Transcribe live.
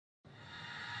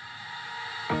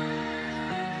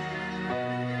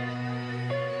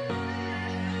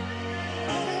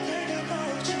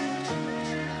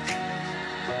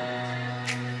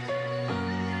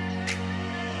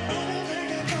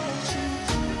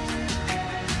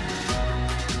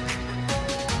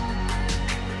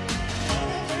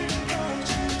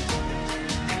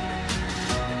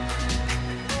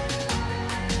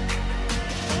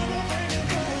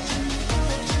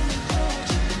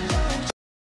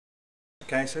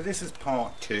Okay, so this is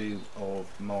part 2 of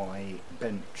my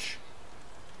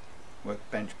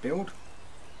workbench build.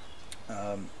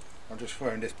 I'm just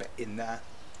throwing this bit in there.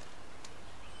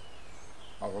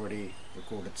 I've already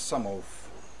recorded some of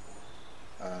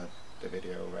the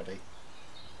video already,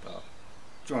 but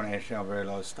joining it, I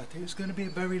realised that it was going to be a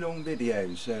very long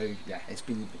video, so yeah, it's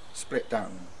been split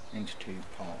down into 2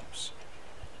 parts.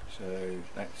 So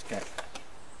let's get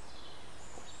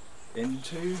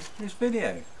into this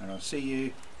video and I'll see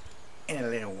you in a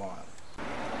little while.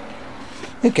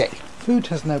 Okay, food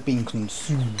has now been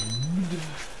consumed,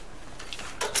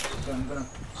 so I'm going to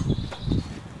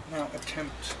now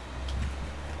attempt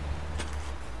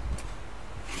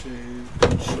to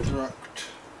construct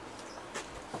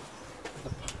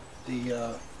I'm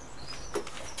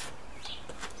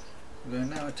going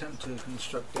to now attempt to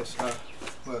construct this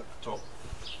worktop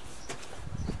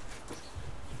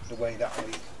the way that I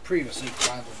previously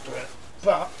planned on doing it,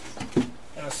 but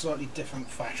in a slightly different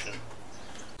fashion.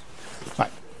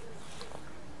 Right.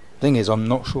 Thing is, I'm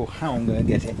not sure how I'm going to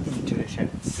get it into the shed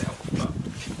itself, but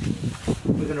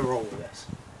we're going to roll with this.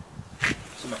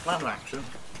 So my plan of action,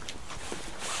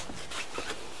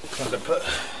 so I'm going to put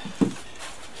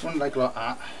one leg like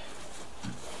that,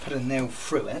 put a nail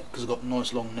through it because I've got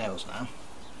nice long nails now,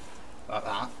 like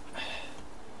that,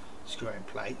 screw it in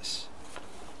place,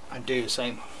 and do the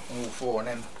same on all 4 and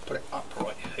then put it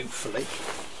upright, hopefully.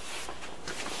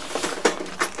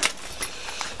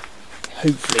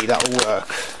 Hopefully that'll work.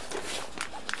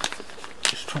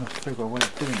 Just trying to figure out a way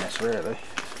of doing this really.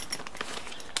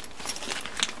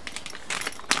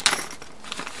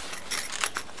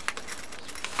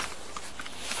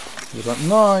 You've got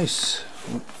nice,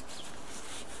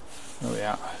 there we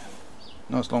are,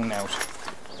 nice long nails,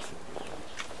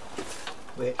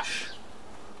 which,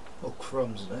 well,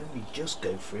 crumbs though, we just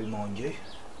go through, mind you,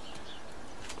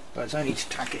 but it's only to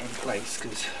tack it in place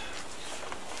because,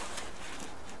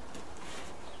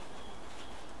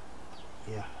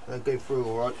 yeah, they'll go through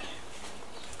alright,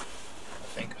 I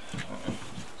think.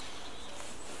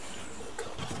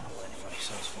 Anyway,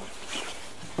 so that's fine.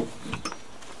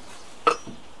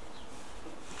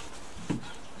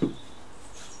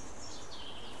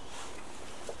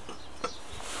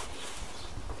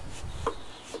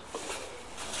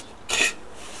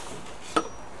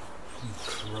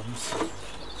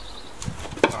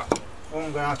 What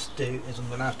I'm going to have to do is I'm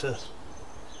going to have to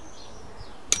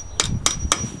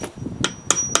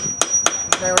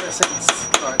nail this in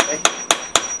slightly.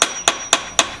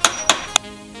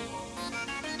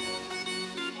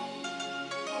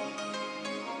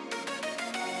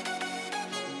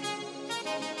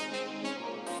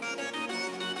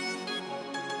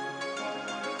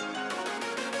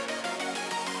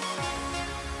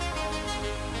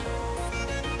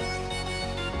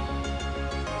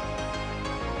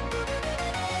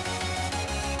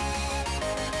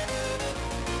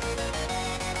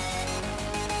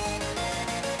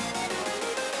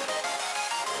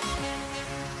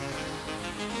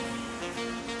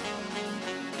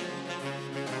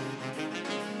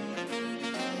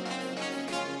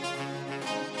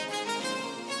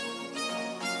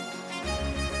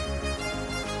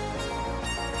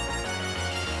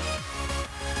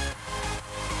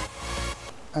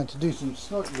 And to do some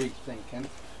slight rethinking,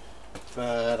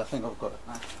 but I think I've got it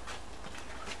now.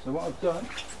 So what I've done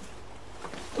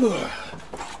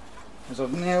is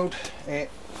I've nailed it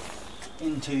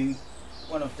into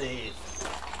one of the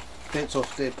bits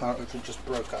off the part which I just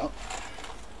broke up,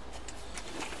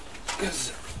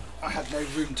 because I had no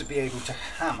room to be able to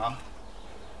hammer,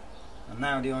 and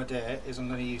now the idea is I'm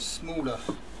going to use smaller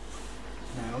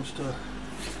nails to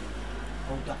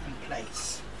hold that in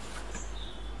place.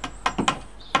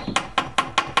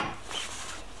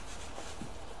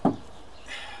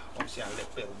 Obviously I have a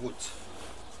little bit of wood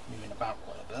moving about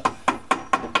quite a bit.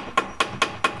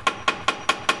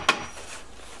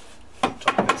 On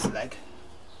top of this leg.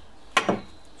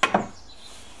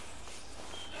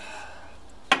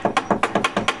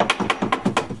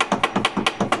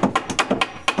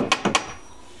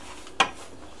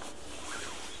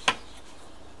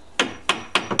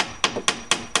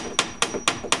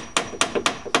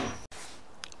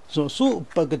 So I sort of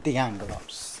buggered the angle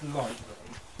up slightly,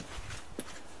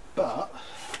 but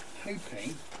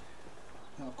hoping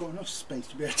that I've got enough space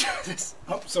to be able to do this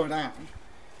upside down.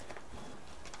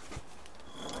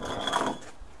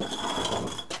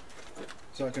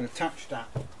 So I can attach that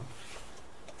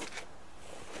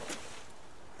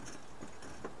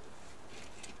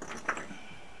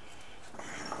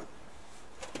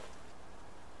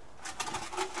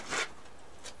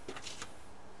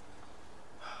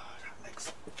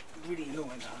really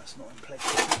annoying how it's not in place.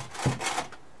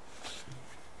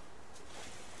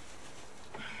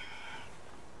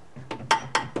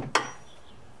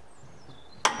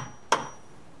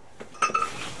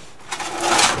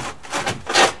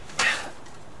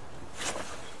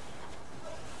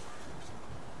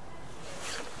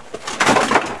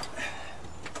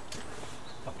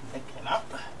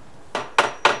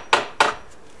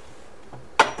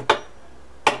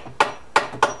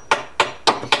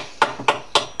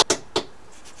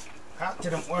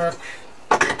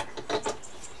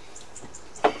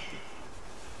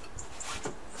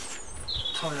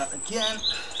 again.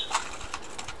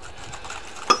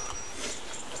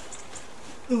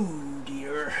 Oh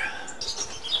dear.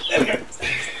 There we go.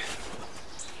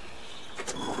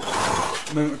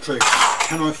 Moment of truth.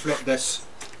 Can I flip this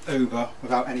over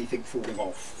without anything falling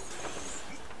off?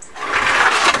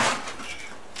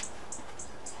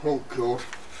 Oh god.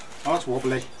 Oh, that's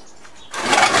wobbly.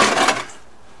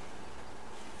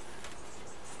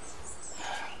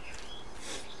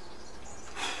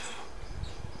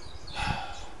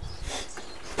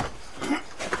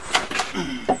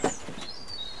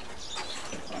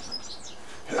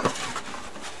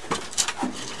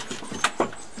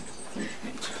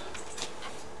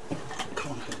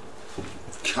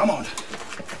 Come on.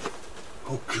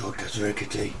 Oh god, that's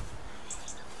rickety.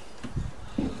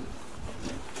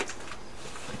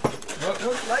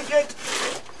 Don't like it.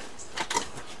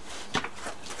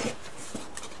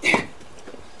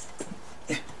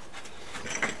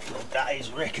 God, that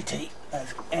is rickety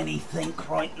as anything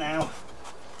right now.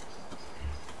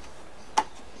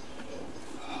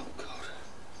 Oh god.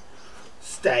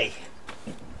 Stay.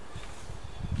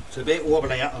 It's a bit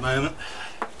wobbly at the moment.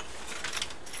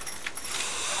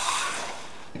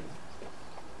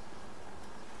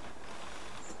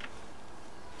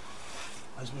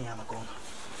 Where's my hammer gone?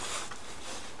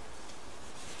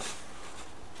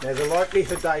 There's a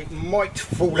likelihood they might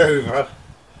fall over.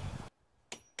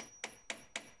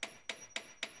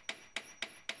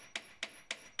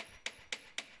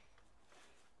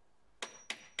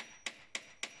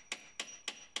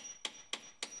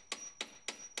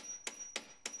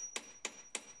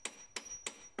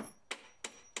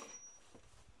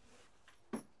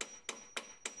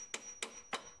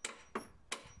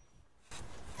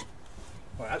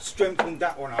 Well, that strengthened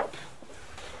that one up,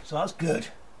 so that's good.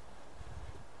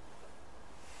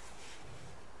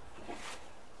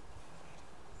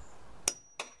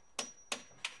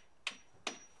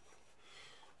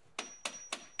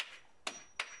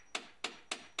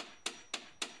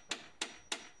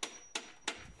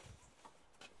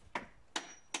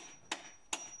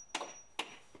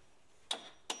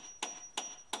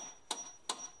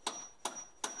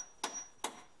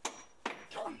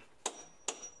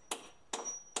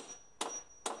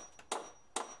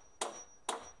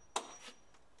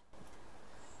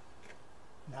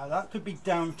 Now that could be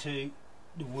down to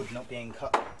the wood not being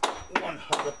cut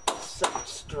 100%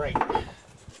 straight. The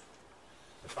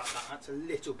fact that that's a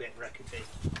little bit rickety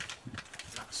on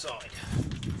that side.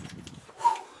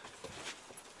 Whew.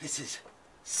 This is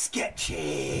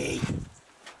sketchy.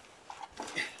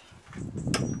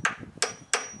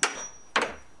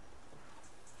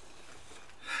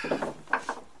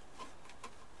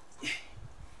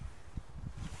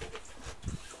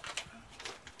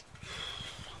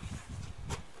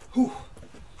 Whew.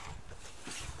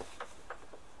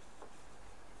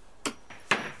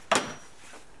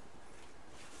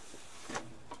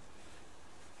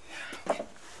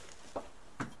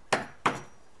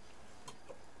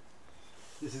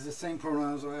 This is the same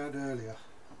problem as I had earlier.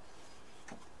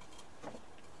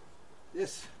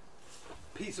 This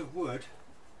piece of wood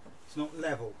is not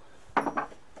level,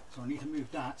 so I need to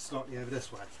move that slightly over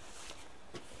this way.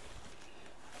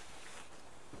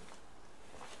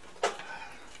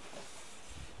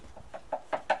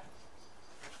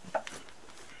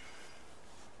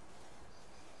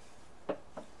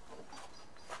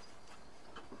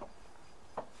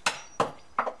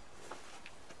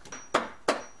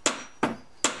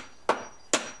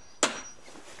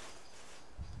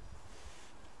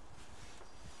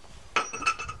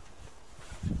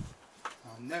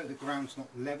 No, the ground's not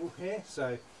level here,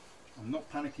 so I'm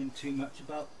not panicking too much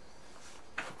about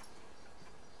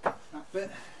that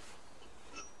bit.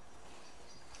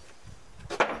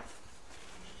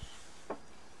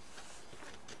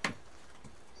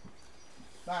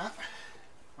 That,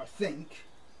 I think,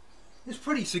 is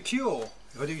pretty secure,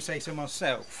 if I do say so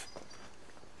myself.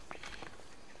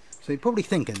 So you're probably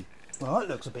thinking, well, that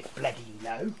looks a bit bleggy, you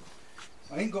know.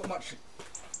 I ain't got much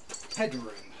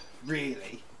headroom,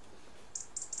 really.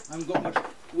 I haven't got much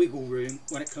wiggle room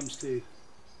when it comes to...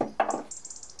 I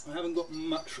haven't got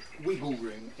much wiggle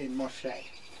room in my shed.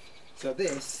 So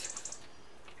this,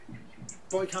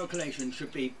 by calculation,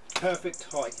 should be perfect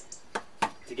height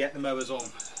to get the mowers on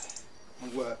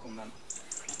and work on them.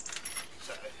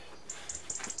 So,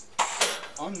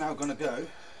 I'm now going to go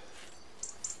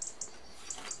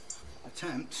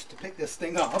attempt to pick this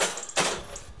thing up.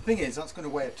 Thing is, that's going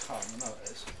to weigh a ton, I know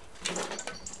it is.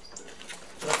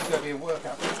 So that's going to be a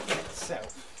workout in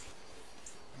itself.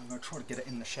 I'm going to try to get it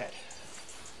in the shed.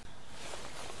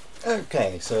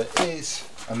 Okay, so it is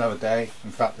another day, in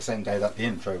fact the same day that the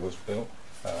intro was built,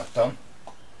 done.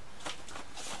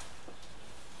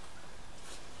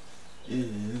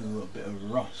 Ew, a bit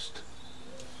of rust.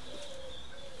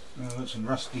 Oh, got some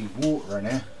rusty water in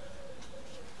here.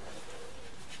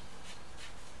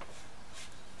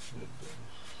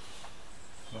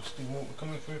 Rusty water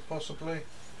coming through possibly.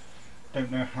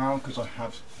 Don't know how, because I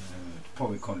have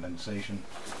probably condensation.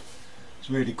 It's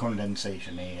really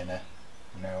condensation here, I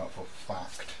know that for a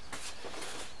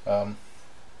fact.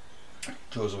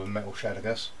 Jaws of a metal shed, I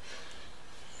guess.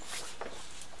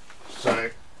 So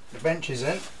the bench is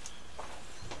in.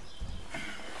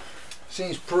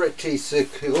 Seems pretty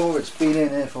secure. It's been in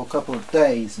here for a couple of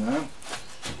days now.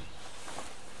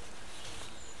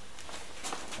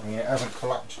 I mean, it hasn't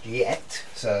collapsed yet,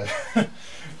 so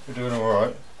we're doing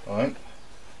alright, I think.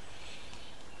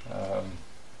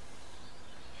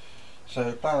 So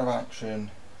the plan of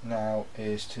action now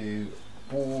is to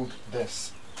board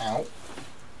this out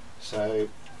so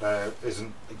there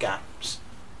isn't the gaps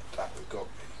that we've got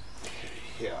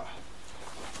here.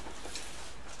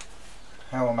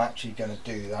 How I'm actually going to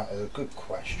do that is a good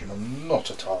question. I'm not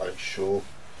entirely sure.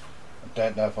 I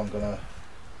don't know if I'm going to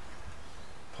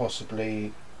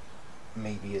possibly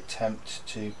maybe attempt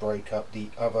to break up the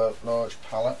other large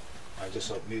pallet. I just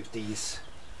like move these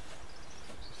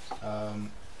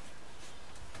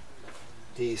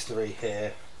three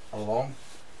here along,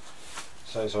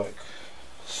 so it's like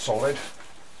solid.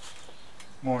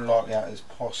 More than likely that is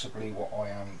possibly what I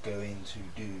am going to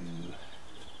do,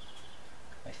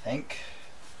 I think.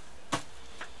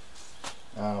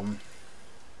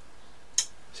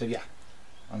 So yeah,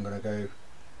 I'm gonna go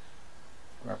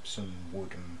grab some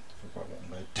wood and figure out what I'm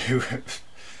going to do with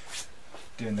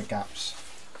doing the gaps.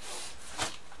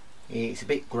 It's a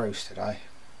bit gross today,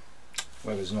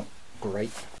 weather's not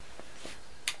great.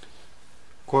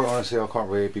 Quite honestly, I can't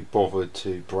really be bothered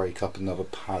to break up another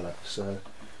pallet, so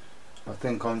I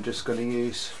think I'm just going to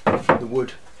use the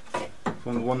wood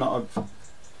from the one that I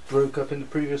broke up in the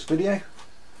previous video,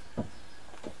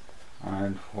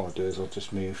 and what I'll do is I'll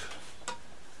just move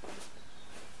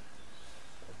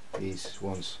these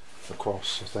ones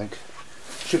across. I think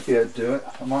should be able to do it.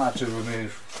 I might have to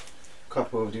remove a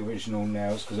couple of the original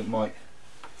nails because it might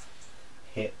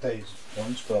hit those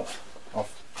ones, but I'll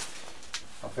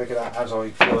figure that as I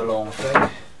go along, I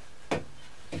think.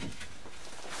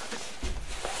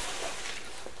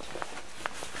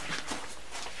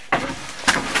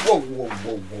 Whoa, whoa,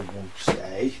 whoa, whoa, whoa,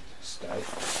 stay.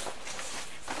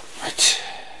 Right,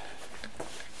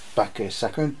 back here a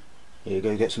second. Here you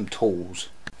go, get some tools.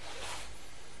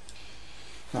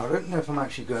 Now I don't know if I'm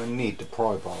actually going to need the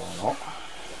pry bar or not.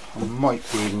 I might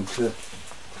be able to.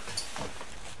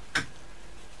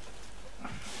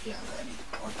 Yeah, I'm going to need the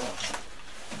pry bar.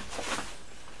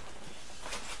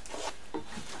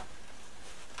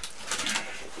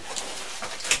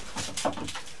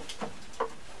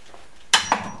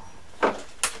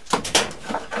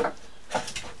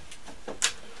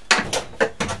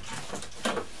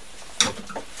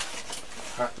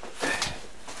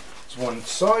 That's one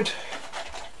side.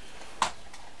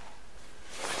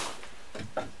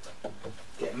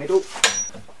 Get a middle.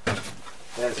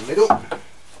 There's a middle. Come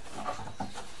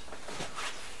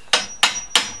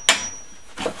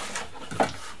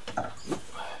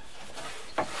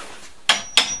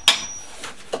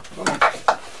on.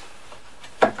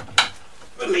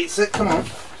 Release it, come on.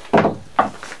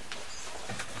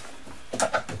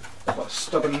 Got a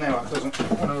stubborn nail that doesn't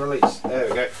want to release. There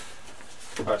we go.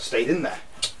 Oh, it stayed in there.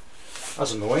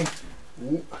 That's annoying.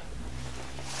 Ooh.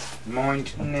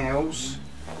 Mind nails.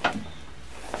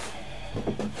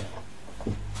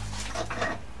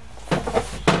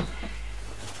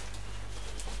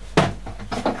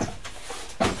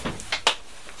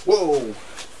 Whoa!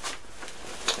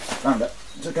 Found it.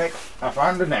 It's okay. I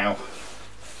found it now.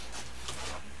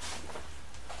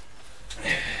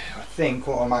 I think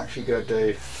what I'm actually going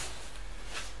to do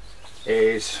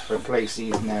is replace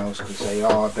these nails because they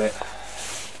are a bit,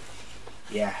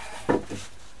 yeah.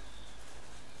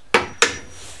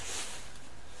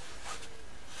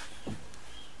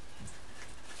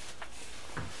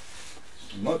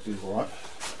 Might be alright.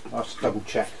 I'll have to double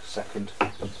check a second.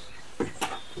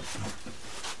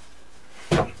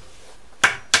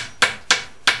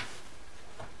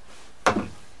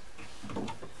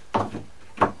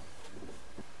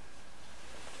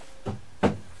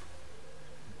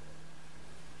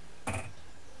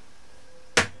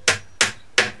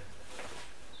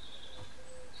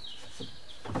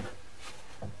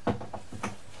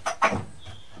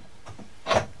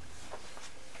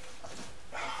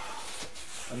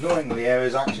 Annoyingly, there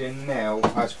is actually a nail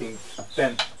has been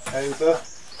bent over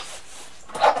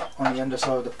on the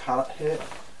underside of the pallet here.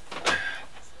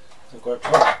 So I've got to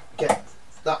try to get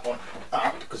that one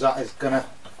out because that is going to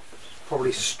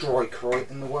probably strike right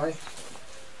in the way.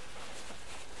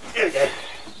 There we go.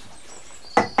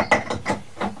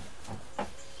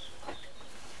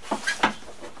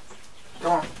 Go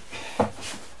on.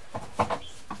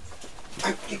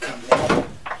 Out you come now.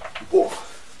 Oh,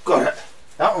 got it.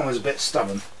 That one was a bit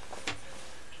stubborn.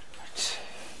 Right.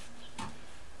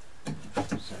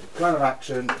 So, plan of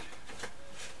action.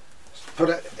 Just put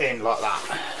it in like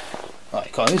that. Right,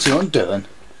 guys, this is what I'm doing.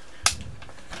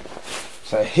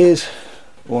 So here's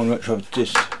one which I've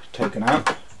just taken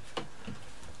out.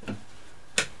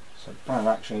 So the plan of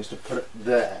action is to put it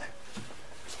there.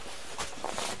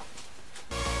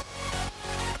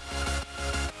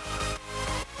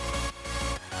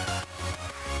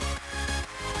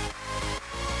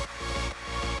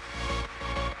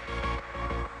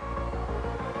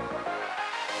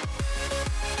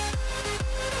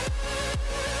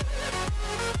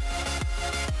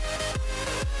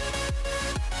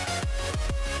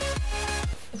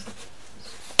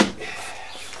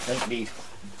 Don't need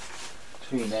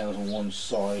 2 nails on one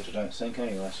side, I don't think,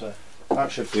 anyway, so that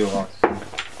should be alright.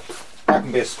 That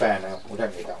can be a spare nail, we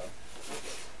don't need that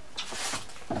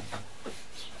one.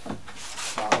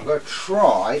 Right, I'm going to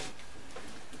try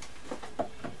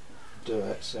do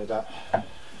it so that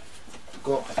I've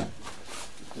got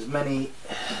as many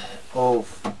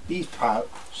of these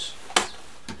pouch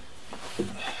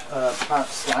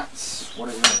slats,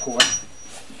 whatever you want to call it.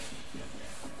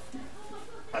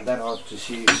 And then I'll just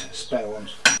use spare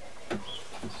ones.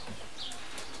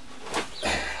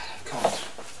 Can't.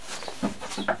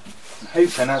 I'm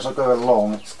hoping as I go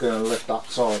along it's going to lift that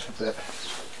side a bit.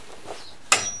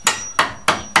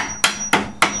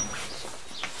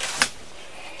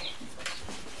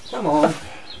 Come on.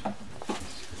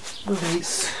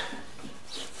 Release.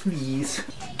 Please.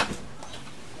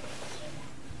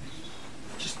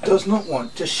 Just does not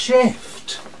want to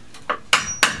shift.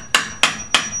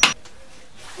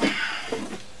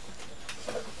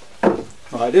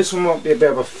 Right, this one might be a bit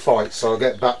of a fight, so I'll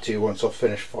get back to you once I've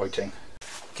finished fighting.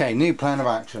 Okay, new plan of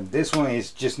action. This one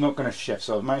is just not going to shift,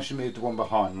 so I've managed to move the one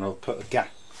behind and I'll put a gap,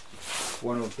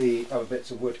 one of the other bits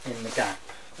of wood in the gap.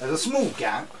 There's a small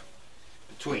gap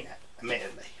between it,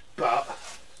 admittedly, but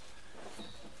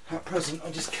at present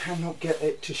I just cannot get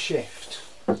it to shift.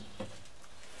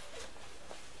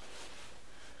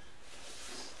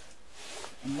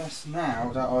 Unless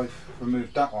now that I've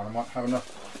removed that one I might have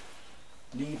enough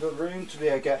lever room to be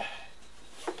able to get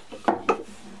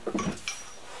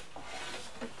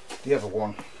the other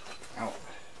one out.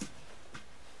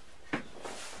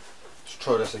 Let's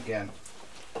try this again.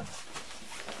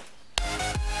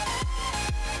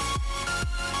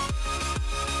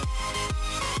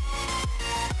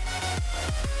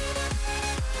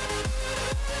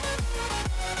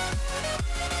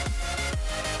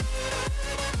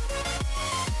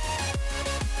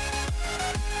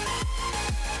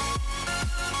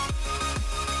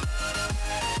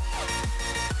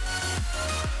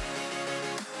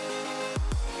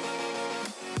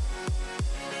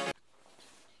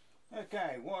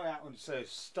 Okay, why that one's so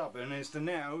stubborn is the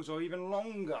nails are even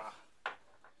longer,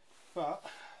 but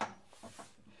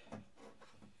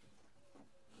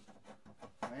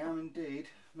I am indeed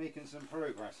making some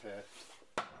progress here.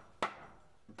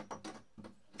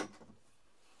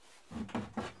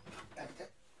 There we go.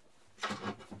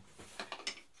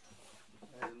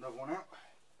 There's another one out.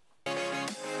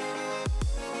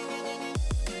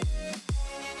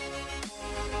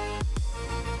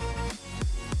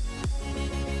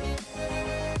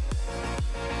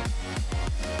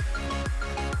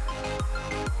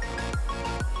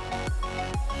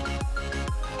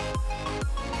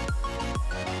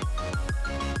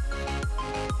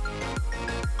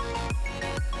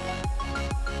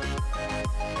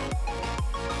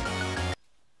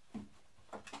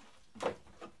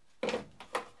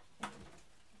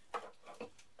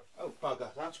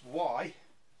 Bugger, that's why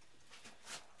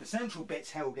the central bit's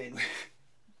held in with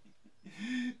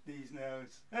these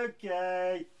nails.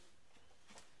 Okay,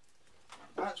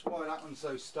 that's why that one's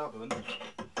so stubborn.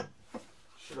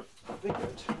 Should have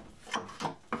figured.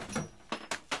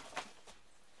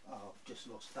 Oh, I've just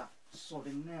lost that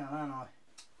sodding nail, haven't I?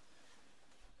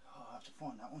 Oh, I have to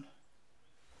find that one.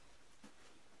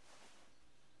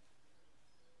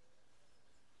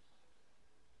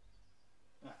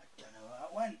 I don't know where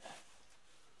that went.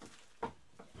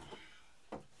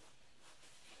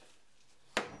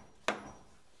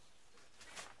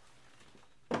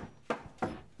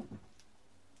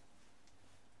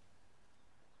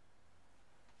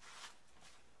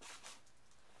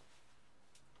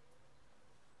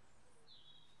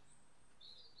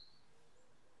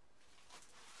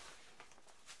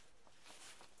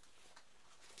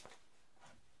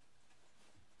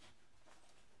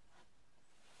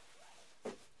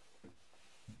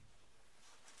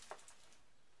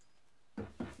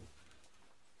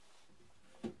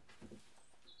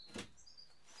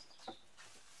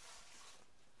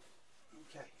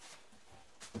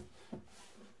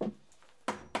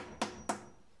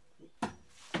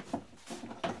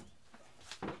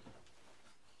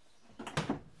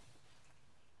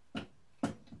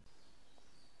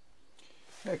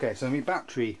 Okay, so my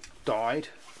battery died.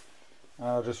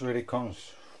 I just really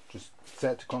just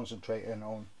set to concentrating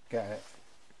on getting it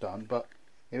done. But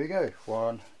here we go.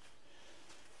 One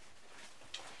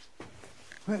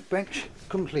workbench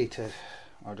completed.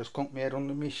 I just conked my head on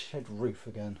the shed roof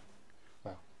again.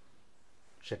 Well,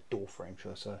 shed door frame,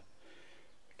 should I say?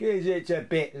 Because it's a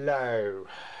bit low.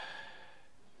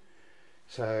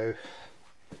 So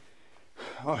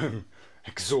I'm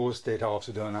exhausted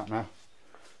after doing that now.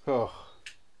 Oh,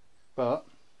 but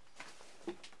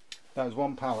that was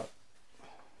one pallet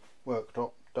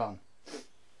worktop done.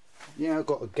 Yeah, I've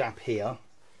got a gap here,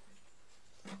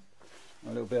 a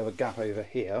little bit of a gap over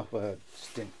here where it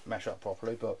just didn't mesh up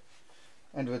properly, but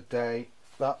end of the day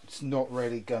that's not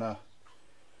really gonna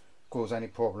cause any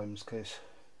problems because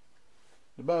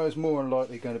the mower is more than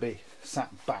likely going to be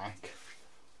sat back.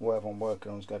 Whatever I'm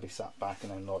working on is going to be sat back,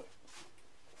 and then like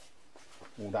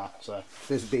all that. So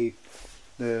this would be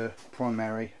the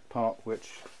primary part,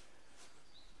 which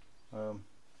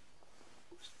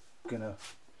gonna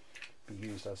be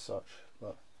used as such.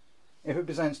 But if it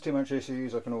presents too much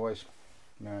issues, I can always,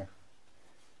 you know,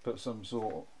 put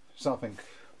something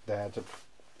there to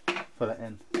fill it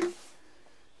in.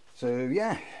 So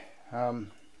yeah,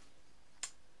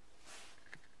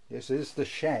 this is the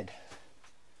shed.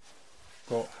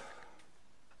 Got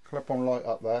clip-on light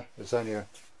up there. It's only a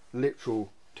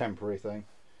literal temporary thing.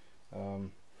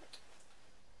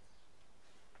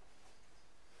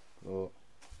 But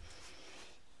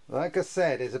like I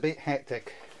said, it's a bit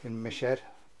hectic in my shed,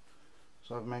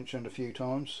 so I've mentioned a few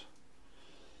times.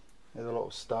 There's a lot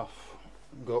of stuff.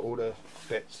 I've got all the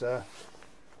bits there.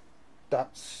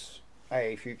 That's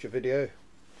a future video.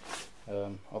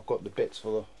 I've got the bits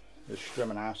for the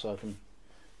strimmer now, so I can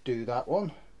do that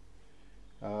one.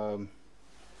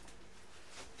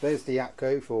 There's the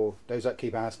Atco for those that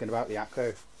keep asking about the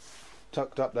Atco.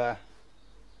 Tucked up there,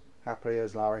 happily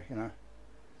as Larry, you know.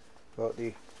 Got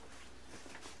the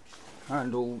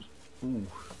handles. Ooh.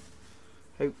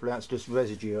 Hopefully that's just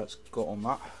residue that's got on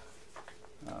that.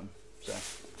 So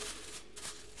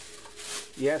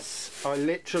yes, I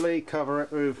literally cover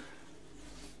it with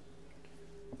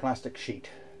a plastic sheet.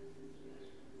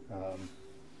 We're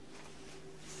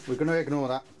going to ignore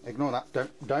that. Ignore that.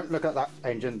 Don't look at that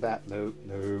engine. That no.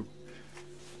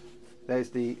 There's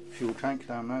the fuel tank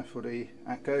down there for the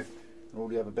Atco, and all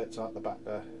the other bits out the back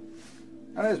there.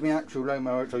 And there's my actual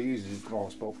lawnmower, which I use as a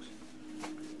grass box,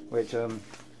 which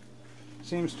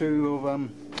seems to have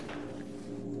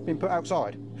been put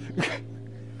outside.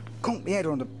 Conked my head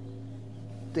on the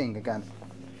thing again.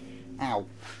 Ow!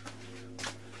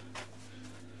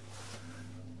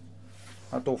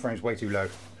 That door frame's way too low.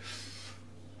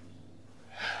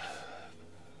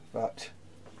 But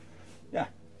yeah,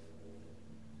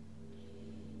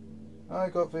 I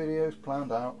got videos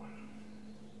planned out.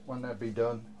 When they'll be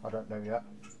done, I don't know yet.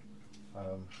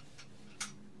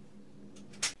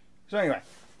 So anyway,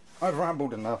 I've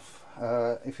rambled enough.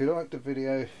 If you liked the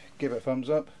video, give it a thumbs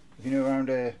up. If you're new around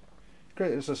here,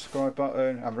 click the subscribe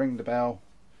button and ring the bell.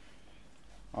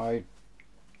 I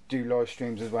do live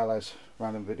streams as well as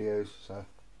random videos, so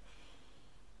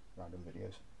random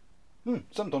videos.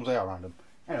 Sometimes they are random.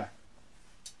 Anyway,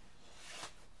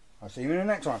 I'll see you in the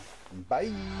next one.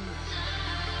 Bye.